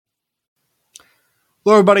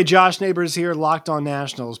Hello, everybody. Josh Neighbors here, Locked On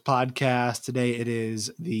Nationals podcast. Today it is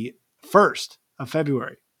the 1st of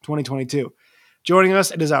February, 2022. Joining us,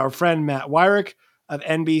 it is our friend Matt Weyrich of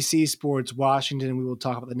NBC Sports Washington. We will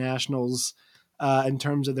talk about the Nationals in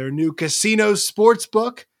terms of their new casino sports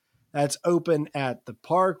book that's open at the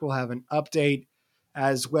park. We'll have an update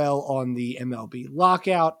as well on the MLB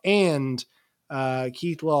lockout, and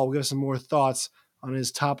Keith Law will give some more thoughts on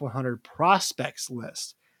his top 100 prospects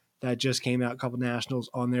list that just came out. A couple Nationals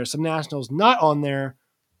on there, some Nationals not on there.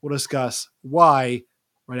 We'll discuss why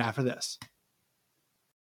right after this.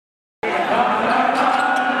 You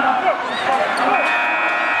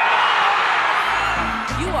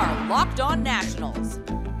are Locked On Nationals,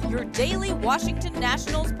 your daily Washington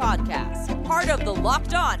Nationals podcast, part of the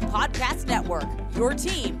Locked On Podcast Network, your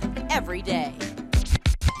team every day.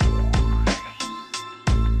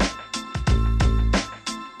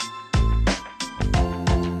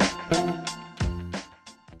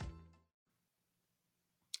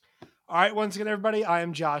 All right, once again, everybody, I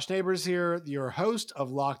am Josh Neighbors here, your host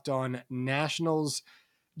of Locked On Nationals,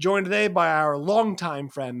 joined today by our longtime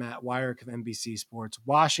friend, Matt Weyrich of NBC Sports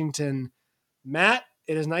Washington. Matt,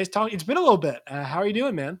 it is nice talking. It's been a little bit. How are you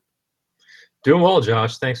doing, man? Doing well,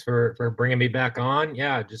 Josh. Thanks for bringing me back on.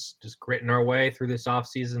 Yeah, just gritting our way through this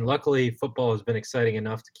offseason. Luckily, football has been exciting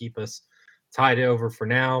enough to keep us tied over for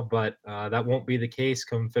now, but that won't be the case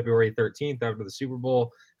come February 13th after the Super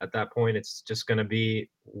Bowl. At that point, it's just going to be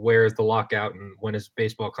where's the lockout and when is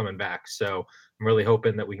baseball coming back. So I'm really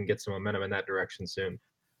hoping that we can get some momentum in that direction soon.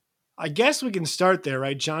 I guess we can start there,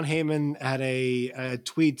 right? Jon Heyman had a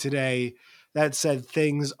tweet today that said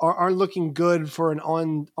things aren't looking good for an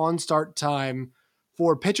on-start time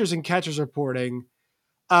for pitchers and catchers reporting.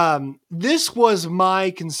 This was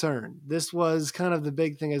my concern. This was kind of the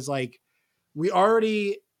big thing is like, we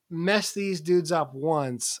already messed these dudes up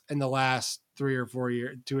once in the last 2 or 3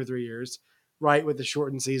 years, right? With the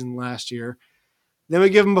shortened season last year. Then we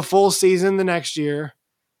give them a full season the next year.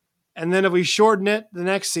 And then if we shorten it the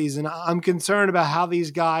next season, I'm concerned about how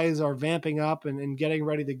these guys are vamping up and getting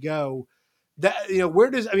ready to go. That,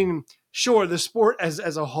 sure, the sport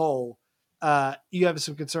as a whole, you have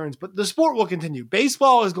some concerns, but the sport will continue.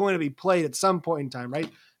 Baseball is going to be played at some point in time,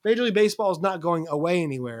 right? Major League Baseball is not going away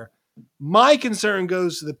anywhere. My concern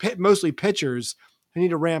goes to the mostly pitchers who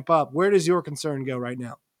need to ramp up. Where does your concern go right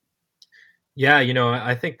now? Yeah,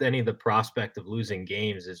 I think any of the prospect of losing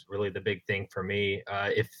games is really the big thing for me.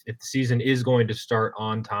 If the season is going to start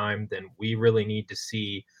on time, then we really need to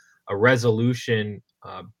see a resolution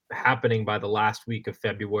happening by the last week of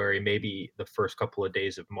February, maybe the first couple of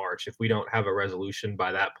days of March. If we don't have a resolution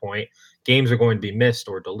by that point, games are going to be missed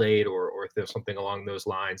or delayed, or if there's something along those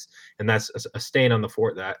lines, and that's a stain on the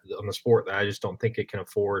sport that I just don't think it can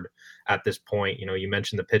afford at this point. You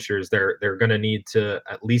mentioned the pitchers; they're going to need to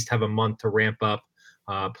at least have a month to ramp up.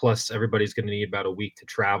 Plus, everybody's going to need about a week to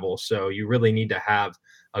travel. So you really need to have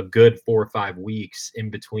a good 4 or 5 weeks in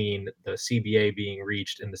between the CBA being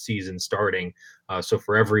reached and the season starting. So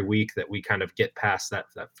for every week that we kind of get past that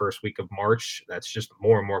first week of March, that's just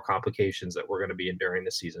more and more complications that we're going to be enduring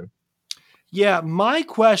this season. Yeah, my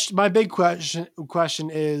big question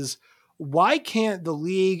is, why can't the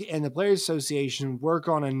league and the Players Association work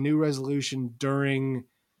on a new resolution during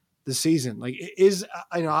the season? Like,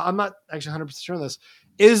 I'm not actually 100% sure on this.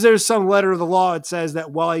 Is there some letter of the law that says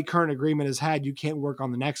that while a current agreement is had, you can't work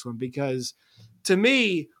on the next one? Because to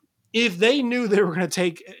me, if they knew they were going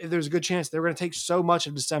to there's a good chance they were going to take so much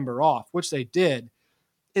of December off, which they did,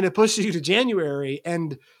 and it pushes you to January,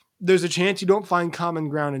 and there's a chance you don't find common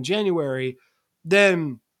ground in January,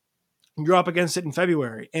 then you're up against it in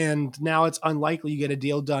February. And now it's unlikely you get a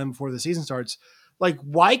deal done before the season starts. Like,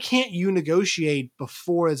 why can't you negotiate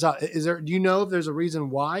before it's up? Do you know if there's a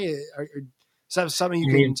reason why? Is that something you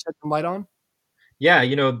can shed some light on? Yeah,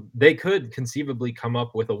 they could conceivably come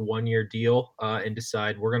up with a 1-year deal and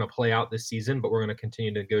decide we're going to play out this season, but we're going to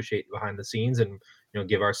continue to negotiate behind the scenes and,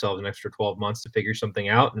 give ourselves an extra 12 months to figure something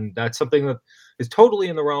out. And that's something that is totally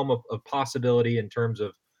in the realm of possibility in terms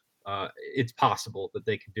of it's possible that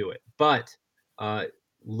they could do it. But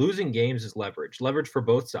losing games is leverage for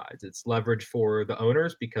both sides. It's leverage for the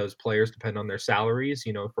owners because players depend on their salaries,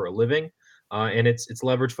 for a living. And it's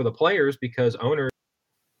leverage for the players because owners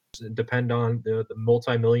depend on the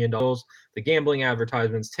multi-million dollars, the gambling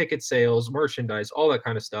advertisements, ticket sales, merchandise, all that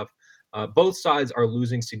kind of stuff. Both sides are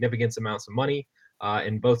losing significant amounts of money.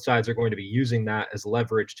 And both sides are going to be using that as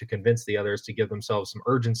leverage to convince the others to give themselves some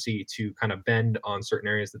urgency to kind of bend on certain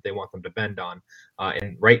areas that they want them to bend on.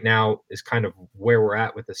 And right now is kind of where we're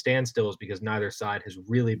at with the standstill, is because neither side has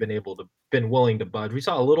really been willing to budge. We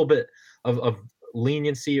saw a little bit of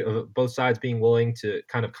leniency of both sides being willing to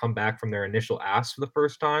kind of come back from their initial ask for the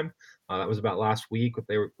first time. That was about last week.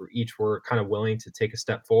 They were each kind of willing to take a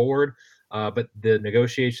step forward. But the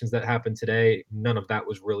negotiations that happened today, none of that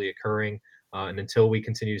was really occurring. And until we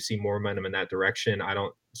continue to see more momentum in that direction, I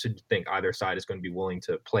don't think either side is going to be willing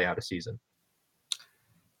to play out a season.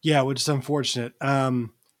 Yeah, which is unfortunate.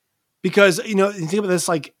 Because, you think about this,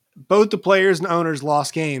 like both the players and owners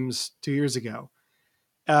lost games 2 years ago.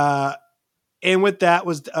 And with that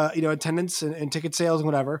was, attendance and ticket sales and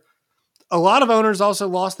whatever. A lot of owners also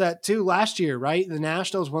lost that too last year, right? The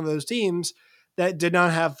Nationals, one of those teams that did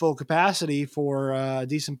not have full capacity for a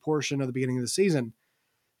decent portion of the beginning of the season.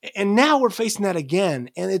 And now we're facing that again.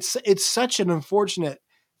 And it's such an unfortunate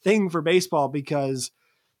thing for baseball because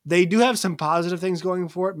they do have some positive things going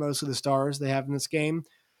for it, most of the stars they have in this game,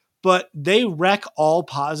 but they wreck all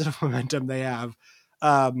positive momentum they have.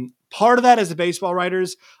 Part of that is the baseball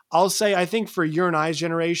writers. I'll say, I think for your and I's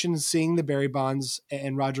generation, seeing the Barry Bonds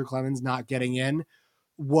and Roger Clemens not getting in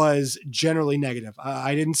was generally negative.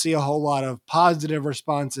 I didn't see a whole lot of positive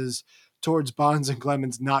responses towards Bonds and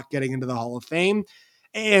Clemens not getting into the Hall of Fame.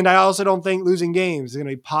 And I also don't think losing games is going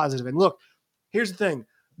to be positive. And look, here's the thing.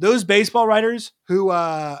 Those baseball writers who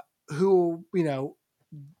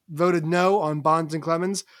voted no on Bonds and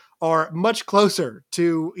Clemens are much closer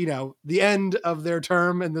to, the end of their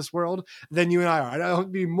term in this world than you and I are. I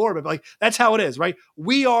don't be morbid, but like that's how it is, right?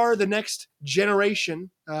 We are the next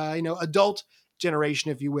generation, adult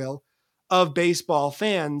generation, if you will, of baseball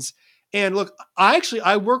fans. And look,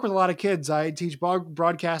 I work with a lot of kids. I teach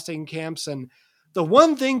broadcasting camps, and the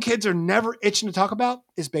one thing kids are never itching to talk about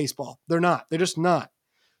is baseball. They're not. They're just not.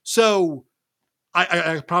 So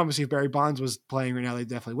I promise you if Barry Bonds was playing right now, they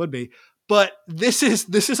definitely would be. But this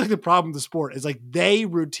is like the problem with the sport is like they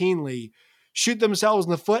routinely shoot themselves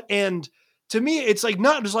in the foot. And to me, it's like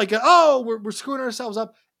not just like, we're screwing ourselves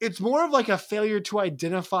up. It's more of like a failure to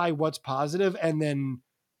identify what's positive and then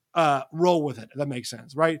roll with it, if that makes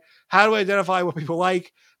sense, right? How do we identify what people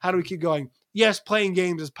like? How do we keep going? Yes, playing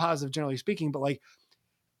games is positive, generally speaking, but like,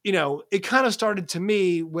 it kind of started to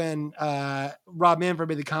me when Rob Manfred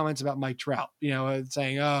made the comments about Mike Trout,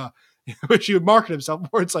 saying, which he would market himself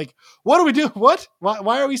more. It's like, what do we do? What?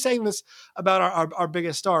 Why are we saying this about our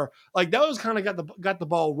biggest star? Like that was kind of got the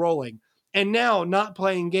ball rolling. And now not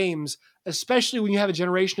playing games, especially when you have a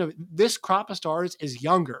generation of this crop of stars is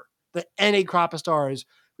younger than any crop of stars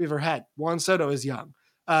we've ever had. Juan Soto is young.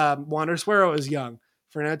 Wander Suero is young.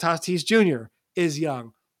 Fernando Tatis Jr. is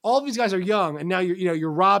young. All of these guys are young, and now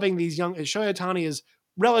you're robbing these young. Shohei Ohtani is,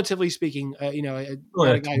 relatively speaking, a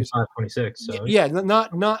guy who's 26. So. Yeah,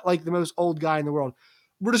 not like the most old guy in the world.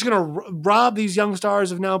 We're just gonna rob these young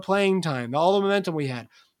stars of now playing time, all the momentum we had.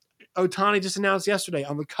 Ohtani just announced yesterday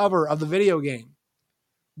on the cover of the video game.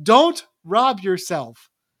 Don't rob yourself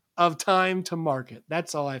of time to market.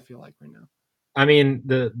 That's all I feel like right now. I mean,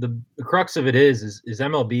 the crux of it is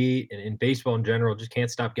MLB and baseball in general just can't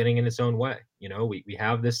stop getting in its own way. We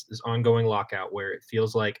have this ongoing lockout where it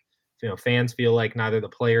feels like, fans feel like neither the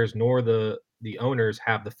players nor the owners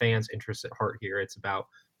have the fans' interests at heart here. It's about,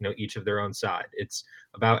 each of their own side. It's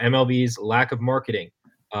about MLB's lack of marketing,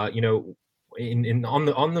 on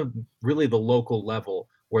the really the local level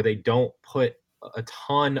where they don't put a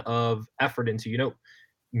ton of effort into,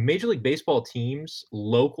 Major League Baseball teams'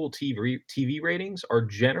 local TV ratings are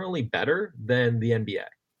generally better than the NBA.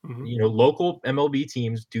 Mm-hmm. Local MLB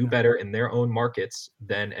teams do better in their own markets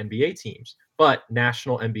than NBA teams, but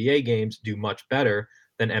national NBA games do much better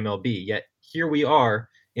than MLB. Yet here we are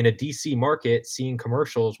in a DC market seeing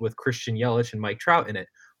commercials with Christian Yelich and Mike Trout in it,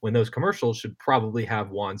 when those commercials should probably have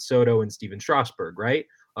Juan Soto and Steven Strasburg, right?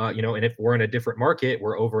 And if we're in a different market,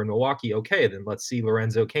 we're over in Milwaukee, okay, then let's see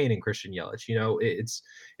Lorenzo Cain and Christian Yelich.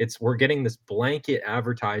 We're getting this blanket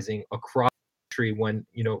advertising across the country when,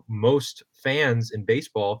 most fans in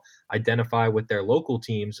baseball identify with their local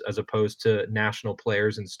teams as opposed to national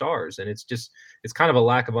players and stars. And it's kind of a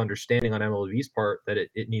lack of understanding on MLB's part that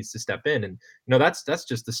it needs to step in. And, that's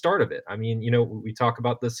just the start of it. I mean, we talk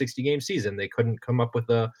about the 60-game season. They couldn't come up with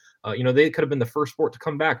they could have been the first sport to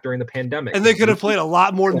come back during the pandemic. And they could have played a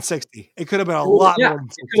lot more than 60. It could have been a lot more than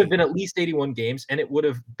 60. It could have been at least 81 games, and it would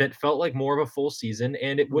have felt like more of a full season,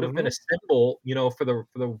 and it would have been a symbol, for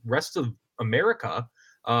the rest of America,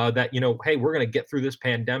 that, hey, we're going to get through this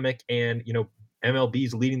pandemic, and,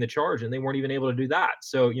 MLB's leading the charge, and they weren't even able to do that.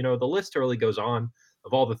 So, the list really goes on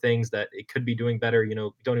of all the things that it could be doing better.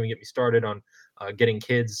 Don't even get me started on getting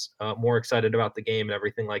kids more excited about the game and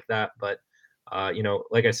everything like that. But,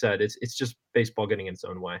 like I said, it's just baseball getting in its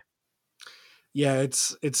own way. Yeah,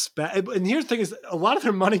 it's bad. And here's the thing is a lot of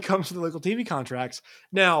their money comes from the local TV contracts.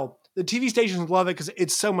 Now, the TV stations love it because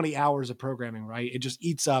it's so many hours of programming, right? It just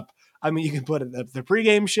eats up. I mean, you can put the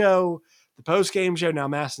pregame show, the postgame show. Now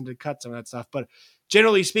Masson did cut some of that stuff, but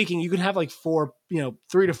generally speaking, you can have like 3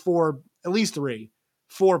 to 4, at least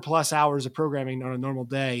 4+ hours of programming on a normal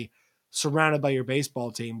day, surrounded by your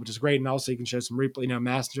baseball team, which is great. And also you can show some replay.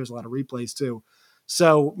 Masson shows a lot of replays too.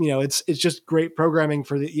 So, it's just great programming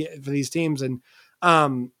for these teams. And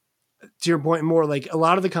to your point, more like a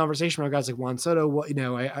lot of the conversation around guys like Juan Soto,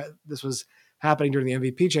 this was happening during the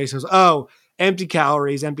MVP chase. It was, empty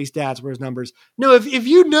calories, empty stats, where's numbers? No, if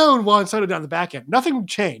you'd known Juan Soto down the back end, nothing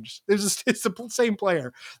changed. It's the same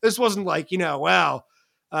player. This wasn't like, wow,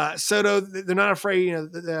 Soto, they're not afraid,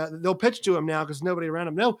 they'll pitch to him now because nobody around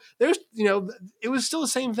him. No, it was still the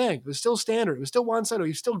same thing. It was still standard. It was still Juan Soto.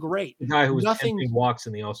 He's still great. The guy who was emptying walks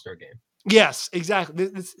in the All-Star game. Yes, exactly.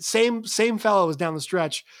 The same fellow was down the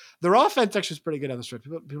stretch. Their offense actually is pretty good down the stretch.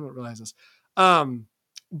 People don't realize this.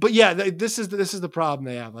 But yeah, this is the problem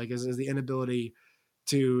they have. Like, is the inability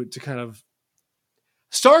to kind of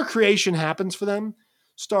star creation happens for them.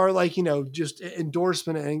 Star, just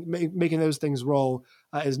endorsement and making those things roll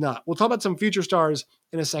is not. We'll talk about some future stars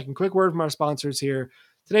in a second. Quick word from our sponsors here.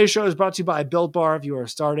 Today's show is brought to you by Built Bar. If you are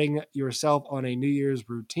starting yourself on a New Year's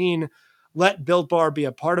routine, let Built Bar be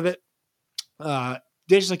a part of it.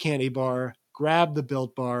 Ditch the candy bar, grab the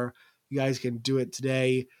Built Bar. You guys can do it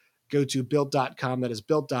today. Go to built.com. That is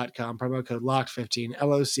built.com. Promo code LOCK15,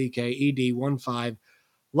 LOCKED15,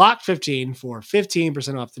 LOCK15 for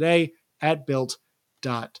 15% off today at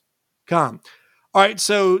built.com. All right,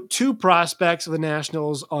 so 2 prospects of the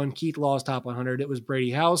Nationals on Keith Law's top 100. It was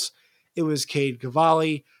Brady House. It was Cade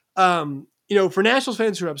Cavalli. For Nationals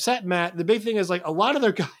fans who are upset, Matt, the big thing is like a lot of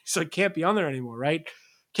their guys can't be on there anymore, right?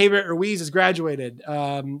 Keibert Ruiz has graduated.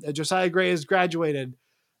 Josiah Gray has graduated.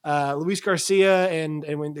 Luis Garcia and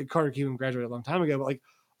when Carter Cuban graduated a long time ago, but like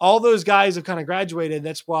all those guys have kind of graduated.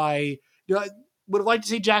 That's why I would have liked to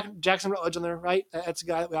see Jackson Rutledge on there, right? That's a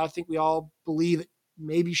guy that I think we all believe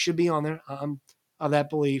maybe should be on there. Of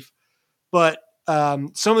that belief, but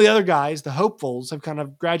some of the other guys, the hopefuls, have kind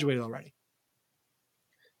of graduated already.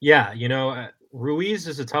 Yeah, Ruiz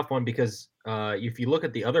is a tough one because if you look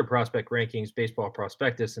at the other prospect rankings, Baseball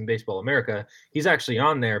Prospectus and Baseball America, he's actually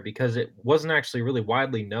on there because it wasn't actually really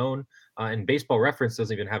widely known, and Baseball Reference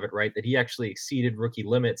doesn't even have it right, that he actually exceeded rookie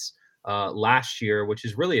limits last year, which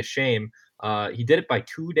is really a shame. He did it by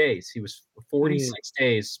 2 days. He was 46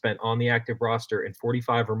 days spent on the active roster, and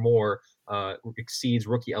 45 or more exceeds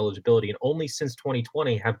rookie eligibility. And only since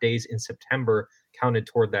 2020 have days in September counted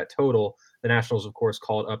toward that total. The Nationals, of course,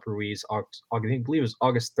 called up Ruiz. I believe it was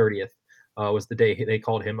August 30th was the day they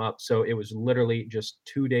called him up. So it was literally just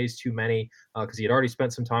 2 days too many because he had already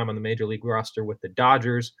spent some time on the major league roster with the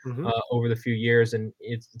Dodgers over the few years. And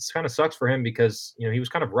it's kind of sucks for him because, he was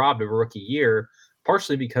kind of robbed of a rookie year,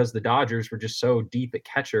 partially because the Dodgers were just so deep at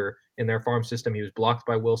catcher in their farm system. He was blocked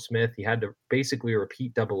by Will Smith. He had to basically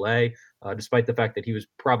repeat Double-A, despite the fact that he was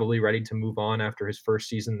probably ready to move on after his first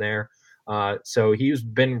season there. So he's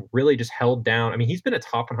been really just held down. I mean, he's been a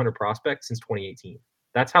top 100 prospect since 2018.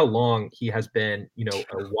 That's how long he has been, a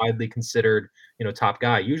widely considered, top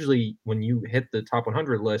guy. Usually when you hit the top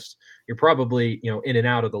 100 list, you're probably, in and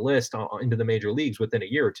out of the list into the major leagues within a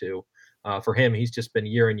year or two. For him, he's just been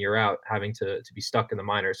year in, year out having to be stuck in the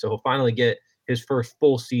minors. So he'll finally get his first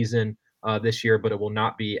full season this year, but it will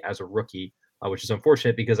not be as a rookie, which is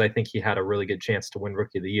unfortunate because I think he had a really good chance to win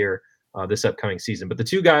Rookie of the Year this upcoming season. But the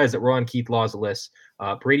 2 guys that were on Keith Law's list,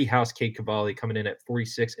 Brady House, Cade Cavalli, coming in at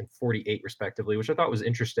 46 and 48 respectively, which I thought was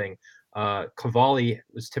interesting. Cavalli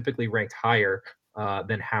was typically ranked higher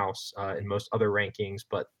than House in most other rankings,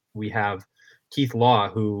 but we have Keith Law,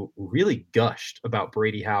 who really gushed about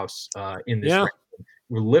Brady House in this ranking.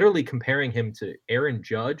 We're literally comparing him to Aaron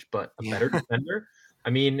Judge, but a better defender. I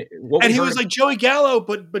mean, he was like Joey Gallo,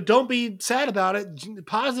 but don't be sad about it.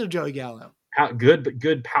 Positive Joey Gallo.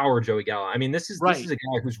 Good power Joey Gallo. I mean, this is a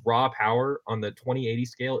guy whose raw power on the 20/80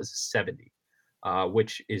 scale is 70,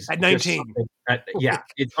 which is at 19.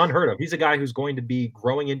 It's unheard of. He's a guy who's going to be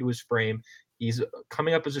growing into his frame. He's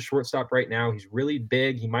coming up as a shortstop right now. He's really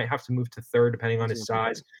big. He might have to move to third depending on his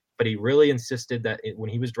size, but he really insisted that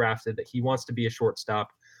when he was drafted that he wants to be a shortstop.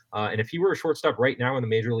 And if he were a shortstop right now in the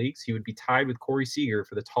major leagues, he would be tied with Corey Seager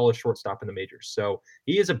for the tallest shortstop in the majors. So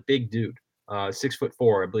he is a big dude.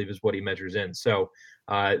 6'4", I believe is what he measures in. So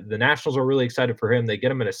the Nationals are really excited for him. They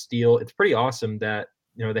get him at a steal. It's pretty awesome that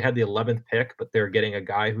they had the 11th pick, but they're getting a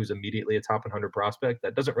guy who's immediately a top 100 prospect.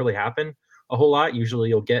 That doesn't really happen a whole lot. Usually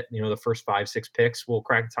you'll get, the first 5-6 picks will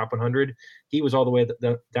crack the top 100. He was all the way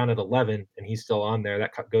down at 11, and he's still on there.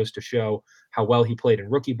 That goes to show how well he played in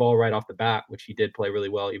rookie ball right off the bat, which he did play really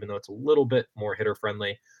well, even though it's a little bit more hitter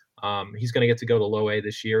friendly. He's going to get to go to low A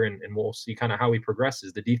this year, and we'll see kind of how he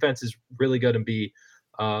progresses. The defense is really good and be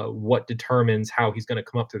what determines how he's going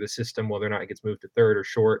to come up through the system, whether or not he gets moved to third or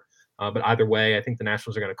short. But either way, I think the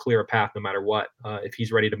Nationals are going to clear a path no matter what. If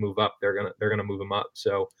he's ready to move up, they're gonna move him up.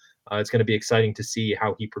 So it's going to be exciting to see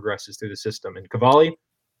how he progresses through the system. And Cavalli,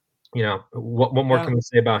 what more can we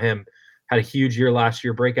say about him? Had a huge year last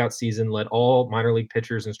year, breakout season, led all minor league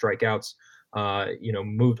pitchers in strikeouts.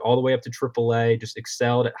 Moved all the way up to AAA, just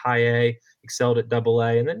excelled at high A, excelled at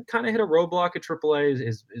AA, and then kind of hit a roadblock at AAA.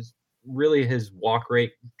 Is really his walk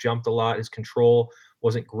rate jumped a lot. His control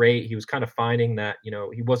wasn't great. He was kind of finding that,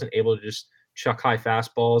 he wasn't able to just chuck high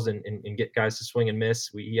fastballs and get guys to swing and miss.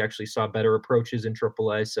 He actually saw better approaches in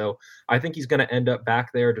AAA. So I think he's going to end up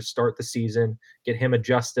back there to start the season, get him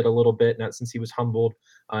adjusted a little bit, not since he was humbled.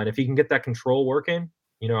 And if he can get that control working,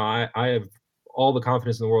 I have all the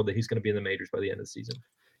confidence in the world that he's going to be in the majors by the end of the season.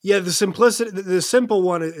 Yeah, the simple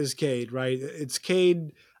one is Cade, right? It's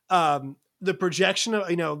Cade. The projection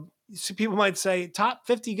of, so people might say top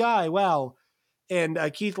 50 guy. Wow. And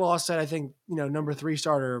Keith Law said, I think, number 3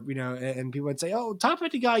 starter, and people would say, oh, top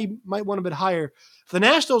 50 guy, you might want a bit higher. For the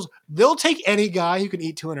Nationals, they'll take any guy who can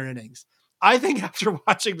eat 200 innings. I think after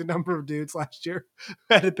watching the number of dudes last year who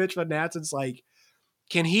had to pitch for Nats, it's like,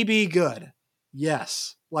 can he be good?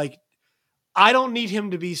 Yes. Like, I don't need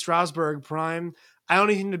him to be Strasburg prime. I don't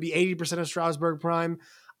need him to be 80% of Strasburg prime.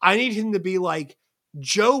 I need him to be like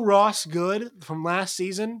Joe Ross good from last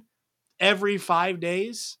season every 5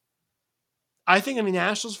 days. I think any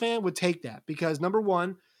Nationals fan would take that because, number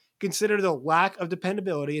one, consider the lack of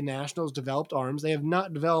dependability in Nationals' developed arms. They have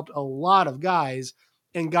not developed a lot of guys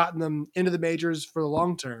and gotten them into the majors for the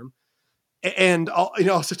long term. And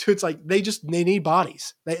also too, it's like they need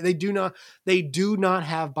bodies. They do not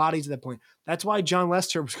have bodies at that point. That's why John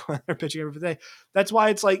Lester was going there pitching every day. That's why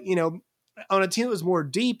it's like, on a team that was more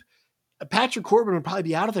deep, Patrick Corbin would probably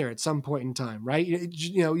be out of there at some point in time, right?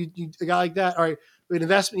 A guy like that, all right, we can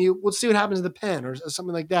invest in you. Let's see what happens in the pen or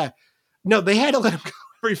something like that. No, they had to let him go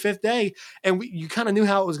every 5th day, and you kind of knew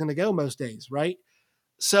how it was going to go most days, right?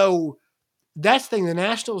 So that's the thing. The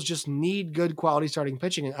Nationals just need good quality starting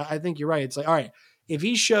pitching. And I think you're right. It's like, all right, if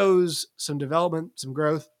he shows some development, some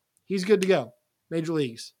growth, he's good to go. Major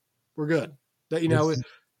leagues, we're good. There'll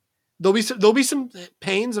be some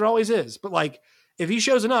pains. There always is, but like if he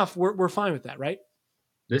shows enough, we're fine with that, right?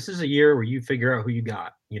 This is a year where you figure out who you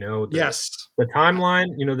got. Yes. The timeline.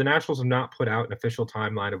 The Nationals have not put out an official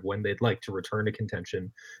timeline of when they'd like to return to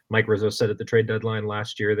contention. Mike Rizzo said at the trade deadline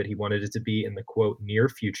last year that he wanted it to be in the quote near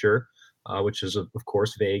future. Which is, of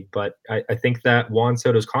course, vague. But I think that Juan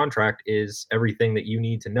Soto's contract is everything that you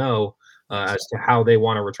need to know as to how they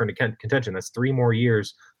want to return to contention. That's 3 more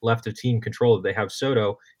years left of team control if they have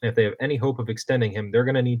Soto. And if they have any hope of extending him, they're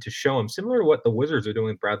going to need to show him, similar to what the Wizards are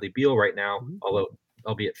doing with Bradley Beal right now, although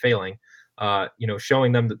albeit failing,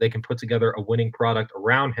 showing them that they can put together a winning product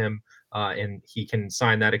around him and he can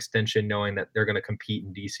sign that extension knowing that they're going to compete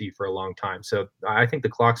in DC for a long time. So I think the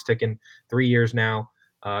clock's ticking. 3 years now.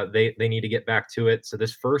 They need to get back to it. So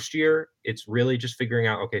this first year, it's really just figuring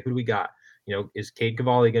out, okay, who do we got? Is Cade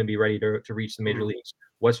Cavalli going to be ready to reach the major leagues?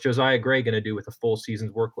 What's Josiah Gray going to do with a full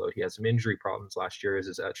season's workload? He had some injury problems last year. Is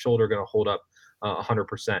his shoulder going to hold up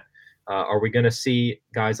 100%? Are we going to see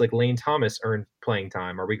guys like Lane Thomas earn playing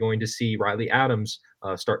time? Are we going to see Riley Adams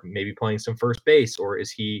start maybe playing some first base? Or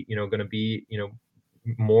is he, going to be,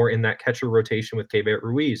 more in that catcher rotation with Keibert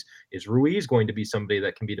Ruiz? Is Ruiz going to be somebody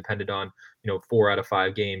that can be depended on, 4 out of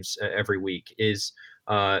 5 games every week? Is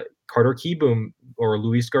Carter Kieboom or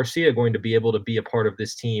Luis Garcia going to be able to be a part of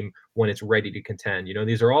this team when it's ready to contend?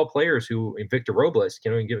 These are all players who, in Victor Robles,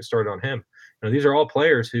 and get started on him. These are all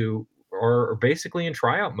players who are basically in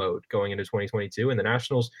tryout mode going into 2022, and the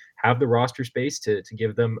Nationals have the roster space to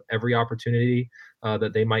give them every opportunity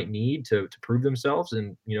that they might need to prove themselves.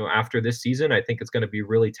 And, after this season, I think it's going to be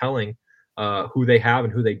really telling who they have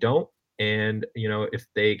and who they don't. And, if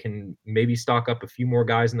they can maybe stock up a few more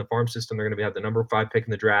guys in the farm system, they're going to have the number 5 pick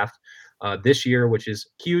in the draft this year, which is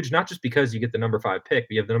huge, not just because you get the number 5 pick,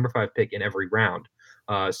 but you have the number 5 pick in every round.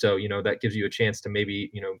 So, that gives you a chance to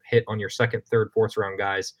maybe, hit on your second, third, fourth round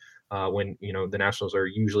guys when, the Nationals are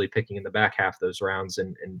usually picking in the back half of those rounds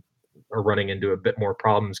and are running into a bit more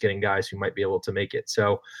problems getting guys who might be able to make it.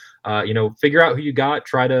 So, figure out who you got,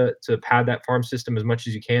 try to pad that farm system as much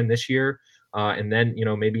as you can this year. And then,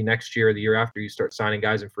 maybe next year or the year after, you start signing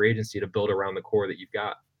guys in free agency to build around the core that you've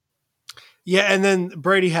got. Yeah, and then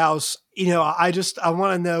Brady House, I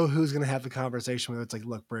want to know who's going to have the conversation with it. It's like,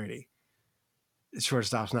 look, Brady,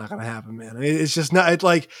 shortstop's not going to happen, man. I mean, it's just not. It's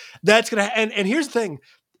like that's going to. And here's the thing,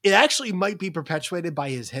 it actually might be perpetuated by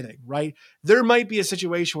his hitting, right? There might be a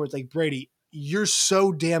situation where it's like, Brady, you're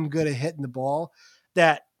so damn good at hitting the ball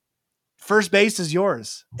that first base is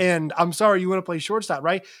yours. And I'm sorry, you want to play shortstop,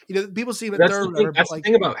 right? People see him at third. That's the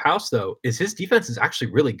thing about House, though, is his defense is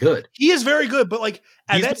actually really good. He is very good, but like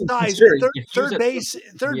at that size, third base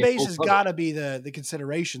has got to be the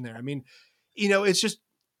consideration there. I mean, it's just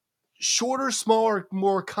shorter, smaller,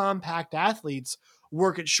 more compact athletes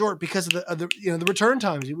work at short because of the return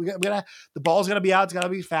times. The ball's got to be out, it's got to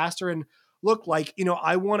be faster, and look like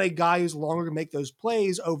I want a guy who's longer to make those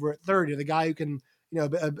plays over at third. The guy who can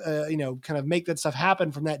kind of make that stuff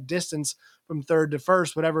happen from that distance from third to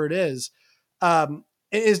first, whatever it is. And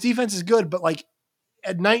his defense is good, but like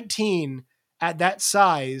at 19, at that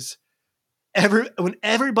size, when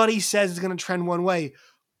everybody says it's going to trend one way,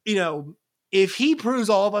 if he proves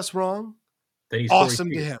all of us wrong, then he's awesome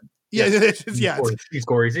to him. Yeah, he's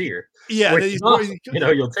Corey Seager. Yeah,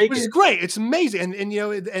 you'll take which it. is great. It's amazing,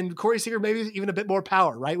 and Corey Seager maybe even a bit more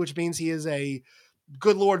power, right? Which means he is a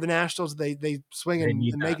good Lord. The Nationals they swing and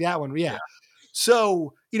make that one. Yeah.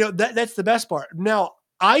 So that's the best part. Now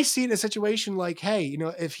I see in a situation like, hey,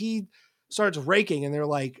 if he starts raking and they're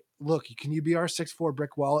like, look, can you be our 6'4"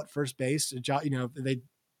 brick wall at first base?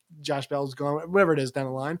 Josh Bell's going, whatever it is down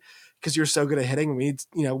the line, because you're so good at hitting.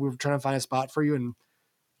 We're trying to find a spot for you, and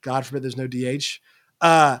God forbid there's no DH.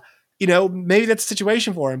 Maybe that's a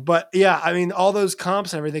situation for him. But yeah, I mean, all those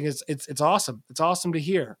comps and everything it's awesome. It's awesome to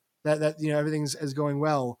hear that everything's is going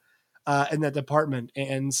well in that department.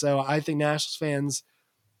 And so I think Nationals fans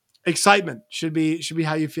excitement should be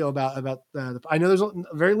how you feel about I know there's a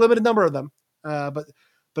very limited number of them,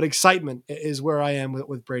 but excitement is where I am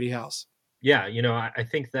with Brady House. Yeah, I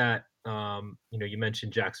think that you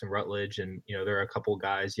mentioned Jackson Rutledge, and there are a couple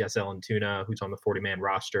guys, Yesel Antuna, who's on the 40-man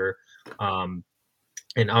roster,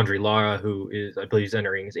 and Andre Lara, who is, I believe, he's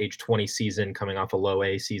entering his age 20 season, coming off a low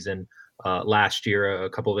A season last year. A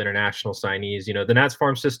couple of international signees. The Nats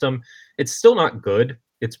farm system, it's still not good.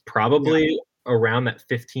 It's probably around that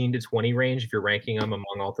 15 to 20 range if you're ranking them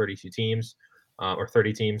among all 32 teams. Or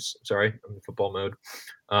 30 teams. Sorry, I'm in football mode.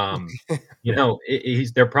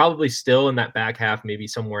 They're probably still in that back half, maybe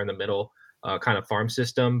somewhere in the middle kind of farm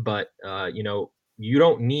system. But, you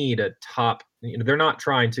don't need a top, they're not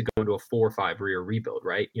trying to go to a 4 or 5 year rebuild,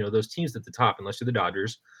 right? Those teams at the top, unless you're the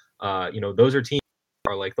Dodgers, those are teams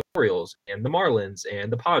that are like the Orioles and the Marlins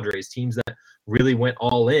and the Padres, teams that really went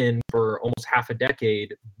all in for almost half a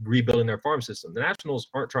decade rebuilding their farm system. The Nationals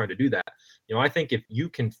aren't trying to do that. I think if you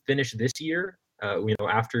can finish this year,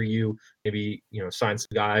 after you maybe, sign some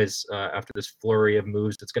guys after this flurry of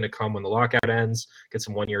moves that's going to come when the lockout ends, get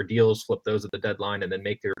some 1-year deals, flip those at the deadline, and then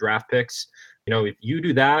make their draft picks. If you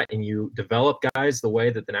do that and you develop guys the way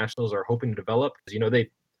that the Nationals are hoping to develop, because, they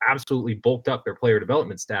absolutely bulked up their player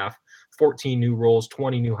development staff, 14 new roles,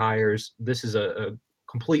 20 new hires. This is a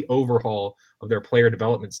complete overhaul of their player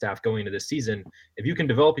development staff going into this season. If you can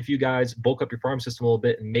develop a few guys, bulk up your farm system a little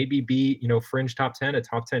bit, and maybe be, fringe top 10, a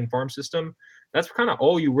top 10 farm system, that's kind of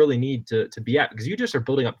all you really need to be at, because you just are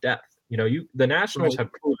building up depth. The Nationals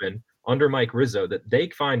have proven under Mike Rizzo that they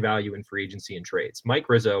find value in free agency and trades. Mike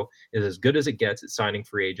Rizzo is as good as it gets at signing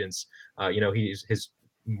free agents. His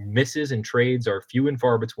misses and trades are few and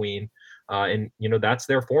far between. And that's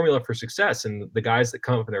their formula for success. And the guys that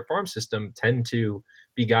come up in their farm system tend to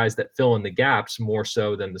be guys that fill in the gaps more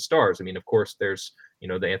so than the stars. I mean, of course, there's,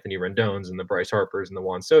 the Anthony Rendones and the Bryce Harpers and the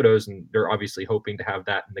Juan Sotos, and they're obviously hoping to have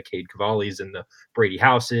that in the Cade Cavallis and the Brady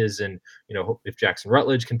Houses. And, if Jackson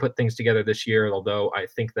Rutledge can put things together this year, although I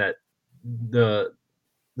think that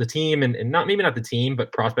the team and maybe not the team,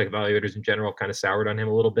 but prospect evaluators in general have kind of soured on him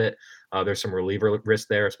a little bit. There's some reliever risk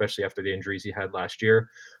there, especially after the injuries he had last year.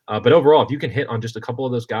 But overall, if you can hit on just a couple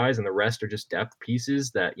of those guys and the rest are just depth pieces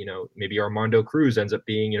that, maybe Armando Cruz ends up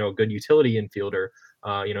being, a good utility infielder.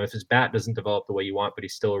 If his bat doesn't develop the way you want, but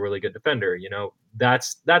he's still a really good defender,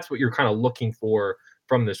 that's what you're kind of looking for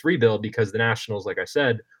from this rebuild, because the Nationals, like I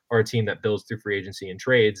said, are a team that builds through free agency and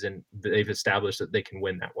trades, and they've established that they can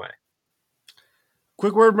win that way.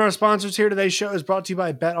 Quick word from our sponsors here. Today's show is brought to you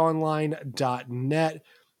by betonline.net.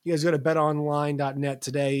 You guys go to betonline.net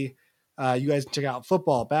today. You guys can check out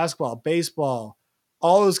football, basketball, baseball,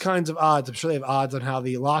 all those kinds of odds. I'm sure they have odds on how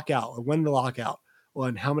the lockout or when the lockout,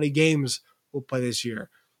 on how many games we'll play this year.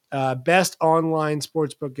 Best online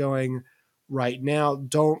sportsbook going right now.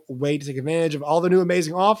 Don't wait to take advantage of all the new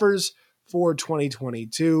amazing offers for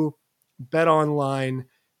 2022. Bet online.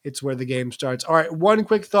 It's where the game starts. All right, one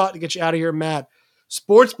quick thought to get you out of here, Matt.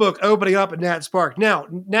 Sportsbook opening up at Nats Park. Now,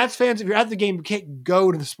 Nats fans, if you're at the game, you can't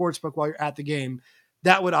go to the sportsbook while you're at the game.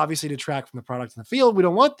 That would obviously detract from the product in the field. We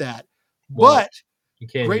don't want that. Well, but you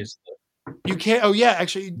can't use you can't. Oh yeah,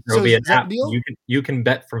 actually, there'll be is that app. deal? You can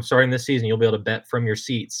bet from starting this season. You'll be able to bet from your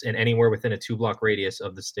seats and anywhere within a 2-block radius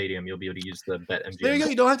of the stadium. You'll be able to use the BetMGM. There you go.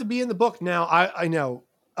 You don't have to be in the book now. I know,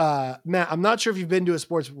 Matt. I'm not sure if you've been to a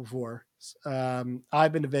sportsbook before.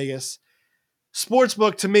 I've been to Vegas.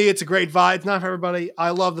 Sportsbook, to me, it's a great vibe. It's not for everybody.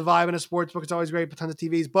 I love the vibe in a sportsbook. It's always great with tons of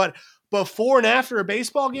TVs. But before and after a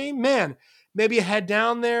baseball game, man, maybe you head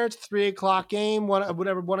down there. It's a 3:00 game,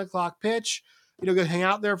 1 o'clock pitch. Go hang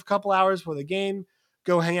out there for a couple hours for the game.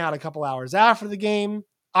 Go hang out a couple hours after the game.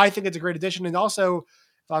 I think it's a great addition. And also,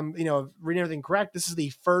 if I'm reading everything correct, this is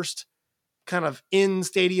the first kind of in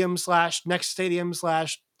stadium / next stadium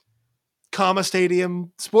 / comma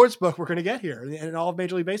stadium sportsbook we're going to get here in all of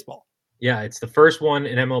Major League Baseball. Yeah, it's the first one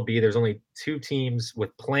in MLB. There's only 2 teams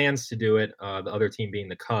with plans to do it. The other team being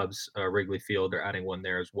the Cubs, Wrigley Field. They're adding one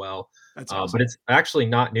there as well. That's awesome. But it's actually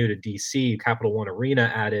not new to DC. Capital One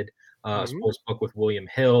Arena added a sportsbook with William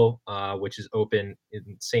Hill, which is open.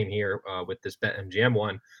 Same here with this BetMGM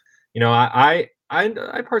one. I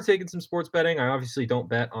partake in some sports betting. I obviously don't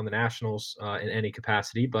bet on the Nationals in any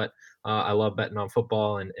capacity, but I love betting on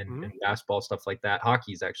football and basketball, stuff like that.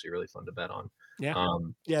 Hockey is actually really fun to bet on.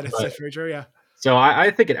 Yeah, that's very true. Yeah. So I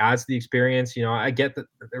think it adds to the experience. I get that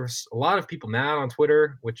there was a lot of people mad on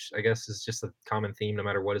Twitter, which I guess is just a common theme no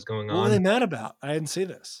matter what is going on. What are they mad about? I didn't see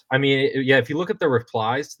this. I mean, if you look at the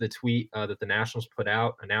replies to the tweet that the Nationals put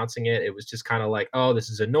out announcing it, it was just kind of like, oh, this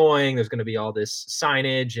is annoying. There's going to be all this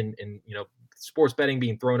signage and sports betting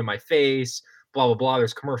being thrown in my face, blah, blah, blah.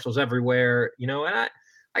 There's commercials everywhere, and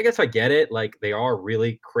I guess I get it. Like, they are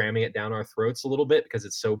really cramming it down our throats a little bit because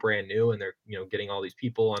it's so brand new and they're, getting all these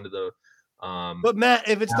people onto the but Matt,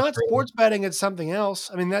 if it's not sports betting, it's something else.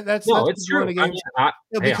 I mean, that's it's true.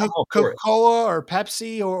 Coca-Cola or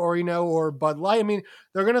Pepsi or Bud Light. I mean,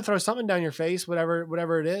 they're going to throw something down your face,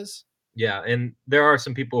 whatever it is. Yeah, and there are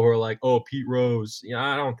some people who are like, "Oh, Pete Rose."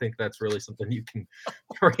 I don't think that's really something you can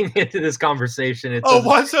bring into this conversation.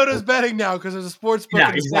 Juan Soto's betting now because there's a sports book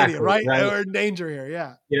in the stadium, right? We're in danger here.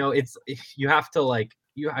 Yeah. You have to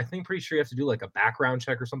I think pretty sure you have to do like a background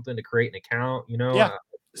check or something to create an account. Yeah.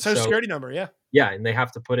 Social security number. Yeah. Yeah, and they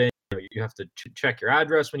have to put in. You have to check your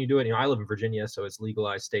address when you do it. I live in Virginia, so it's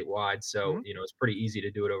legalized statewide. So it's pretty easy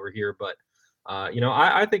to do it over here, but.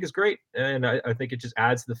 I think it's great, and I think it just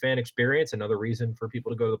adds to the fan experience. Another reason for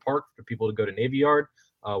people to go to the park, for people to go to Navy Yard,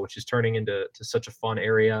 which is turning into such a fun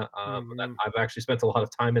area that I've actually spent a lot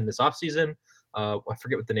of time in this off season. I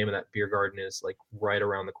forget what the name of that beer garden is, like right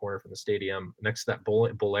around the corner from the stadium, next to that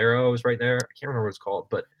Bolero is right there. I can't remember what it's called,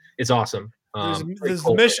 but it's awesome. There's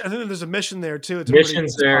a mission. I think there's a Mission there too.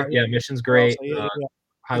 Mission's there. Yeah, Mission's great.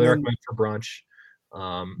 Highly recommend for brunch.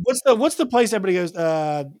 What's the place everybody goes?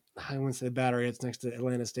 I wouldn't say the Battery. It's next to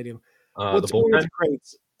Atlanta Stadium. The bullpen.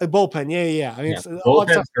 A bullpen. Yeah. I mean,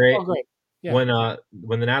 bullpen's great. Great. Yeah. When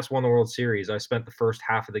the Nats won the World Series, I spent the first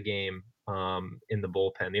half of the game in the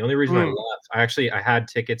bullpen. The only reason I left, I had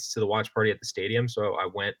tickets to the watch party at the stadium, so I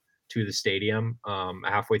went to the stadium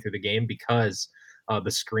halfway through the game because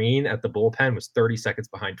the screen at the bullpen was 30 seconds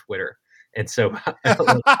behind Twitter. And so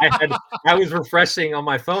I was refreshing on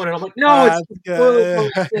my phone, and I'm like, no, it's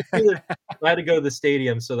I had to go to the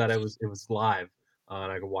stadium so that it was live, and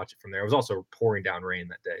I could watch it from there. It was also pouring down rain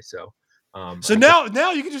that day, so. Now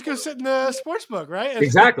you can just go sit in the sports book, right?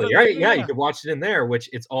 Exactly, right? Yeah, you could watch it in there, which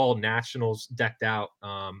it's all Nationals decked out.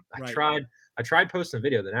 I tried posting a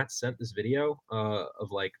video. The Nats sent this video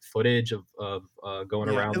of like footage of going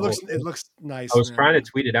around. It looks nice. I was trying to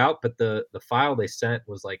tweet it out, but the file they sent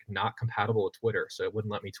was like not compatible with Twitter, so it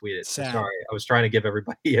wouldn't let me tweet it. So sorry, I was trying to give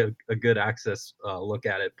everybody a good access look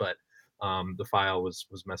at it, but the file was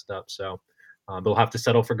messed up. So they'll have to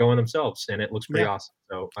settle for going themselves, and it looks pretty awesome.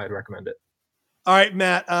 So I'd recommend it. All right,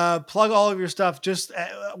 Matt, plug all of your stuff. Just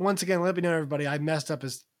once again, let me know, everybody, I messed up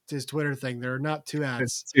his Twitter thing. There are not 2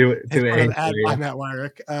 ads. Two ads. By Matt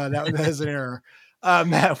Weyrich. That is an error.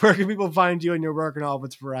 Matt, where can people find you and your work and all of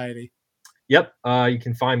its variety? Yep. You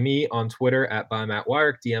can find me on Twitter at by Matt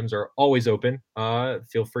Weyrich. DMs are always open.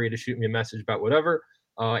 Feel free to shoot me a message about whatever.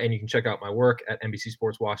 And you can check out my work at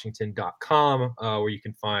NBCSportsWashington.com, where you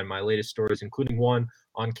can find my latest stories, including one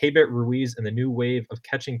on Keibert Ruiz and the new wave of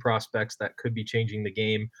catching prospects that could be changing the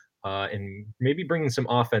game and maybe bringing some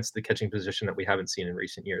offense to the catching position that we haven't seen in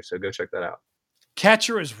recent years. So go check that out.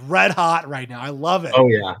 Catcher is red hot right now. I love it. Oh,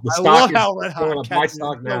 yeah. I love how red hot. My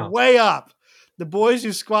stock now. Way up. The boys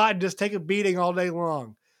who squat and just take a beating all day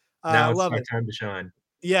long. Now it's love my it. time to shine.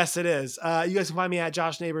 Yes, it is. You guys can find me at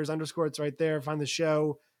Josh Neighbors _ it's right there. Find the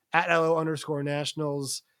show at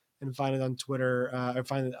LO_Nationals and find it on Twitter or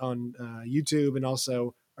find it on YouTube and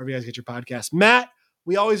also wherever you guys get your podcast. Matt,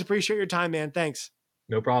 we always appreciate your time, man. Thanks.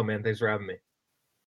 No problem, man. Thanks for having me.